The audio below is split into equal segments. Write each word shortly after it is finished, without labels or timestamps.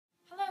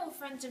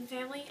friends and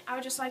family, I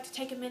would just like to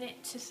take a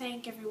minute to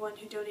thank everyone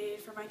who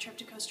donated for my trip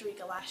to Costa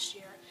Rica last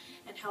year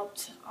and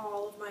helped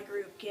all of my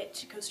group get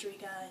to Costa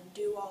Rica and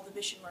do all the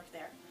mission work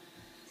there.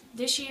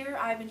 This year,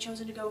 I've been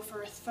chosen to go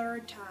for a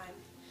third time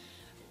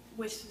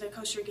with the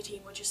Costa Rica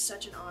team, which is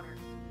such an honor.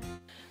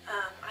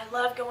 I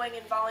love going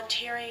and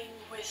volunteering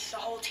with the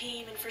whole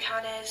team in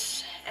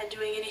Frijoles and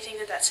doing anything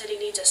that city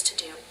needs us to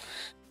do.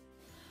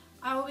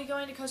 I will be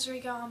going to Costa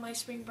Rica on my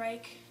spring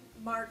break,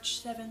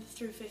 March 7th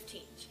through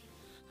 15th.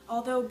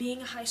 Although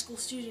being a high school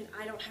student,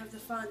 I don't have the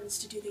funds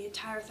to do the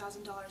entire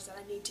 $1,000 that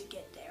I need to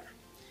get there.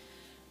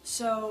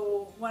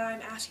 So what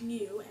I'm asking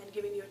you and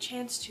giving you a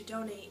chance to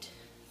donate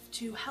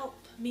to help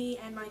me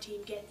and my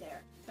team get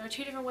there. There are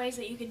two different ways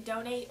that you can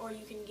donate or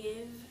you can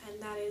give,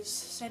 and that is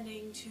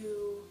sending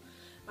to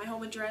my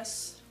home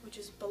address, which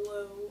is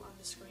below on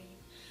the screen,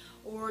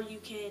 or you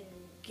can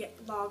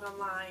log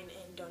online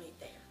and donate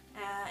there.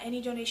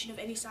 Any donation of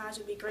any size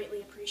would be greatly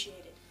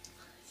appreciated.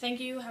 Thank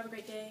you, have a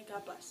great day,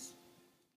 God bless.